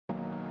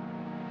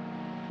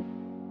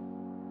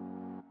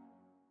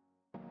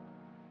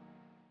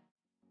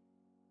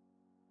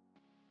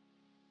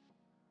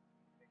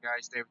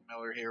Guys, David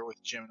Miller here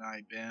with Gemini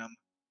BIM.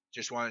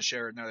 Just want to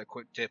share another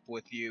quick tip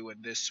with you,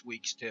 and this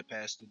week's tip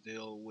has to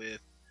deal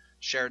with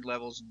shared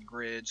levels and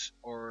grids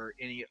or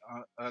any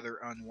other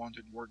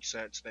unwanted work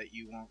sets that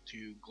you want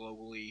to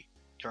globally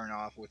turn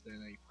off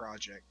within a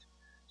project.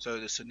 So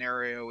the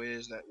scenario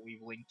is that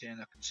we've linked in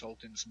a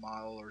consultant's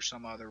model or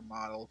some other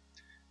model,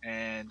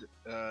 and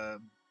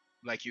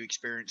like you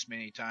experience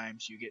many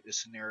times, you get this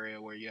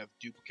scenario where you have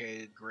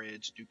duplicated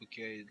grids,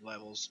 duplicated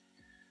levels,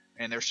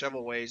 and there's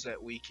several ways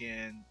that we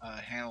can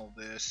handle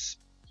this.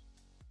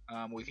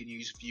 We can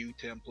use view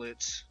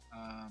templates.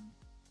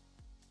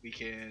 We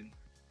can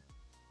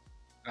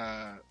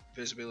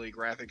visibility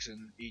graphics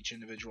in each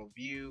individual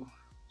view.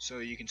 So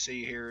you can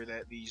see here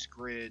that these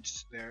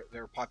grids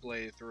they're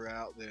populated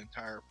throughout the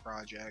entire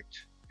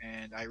project,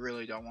 and I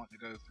really don't want to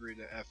go through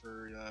the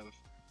effort of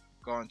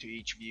going to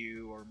each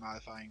view or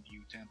modifying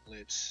view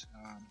templates.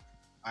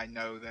 I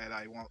know that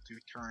I want to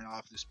turn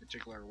off this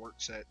particular work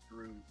set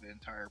through the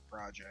entire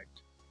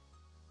project.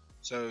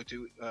 So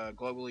to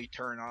globally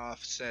turn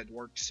off said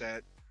work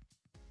set,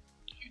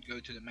 you'd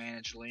go to the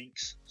manage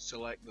links,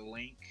 select the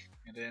link,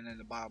 and then in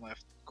the bottom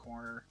left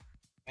corner,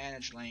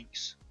 manage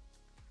links,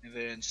 and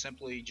then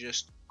simply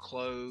just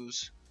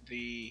close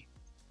the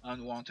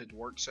unwanted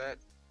work set,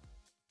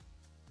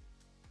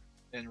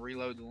 then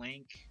reload the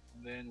link,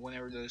 and then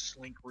whenever this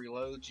link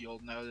reloads,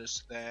 you'll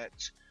notice that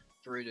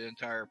through the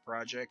entire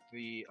project,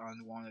 the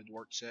unwanted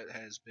work set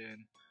has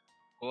been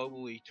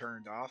globally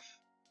turned off.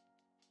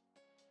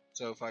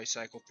 So if I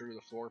cycle through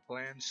the floor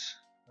plans,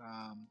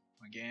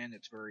 again,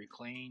 it's very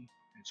clean.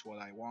 It's what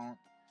I want.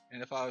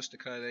 And if I was to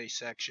cut a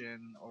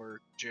section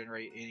or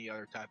generate any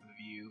other type of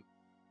view,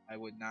 I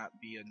would not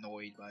be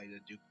annoyed by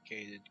the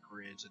duplicated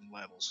grids and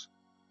levels.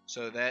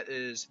 So that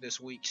is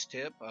this week's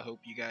tip. I hope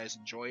you guys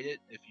enjoyed it.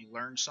 If you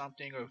learned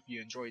something or if you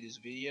enjoyed these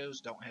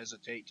videos, don't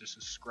hesitate to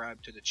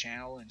subscribe to the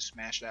channel and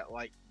smash that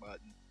like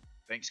button.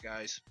 Thanks,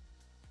 guys.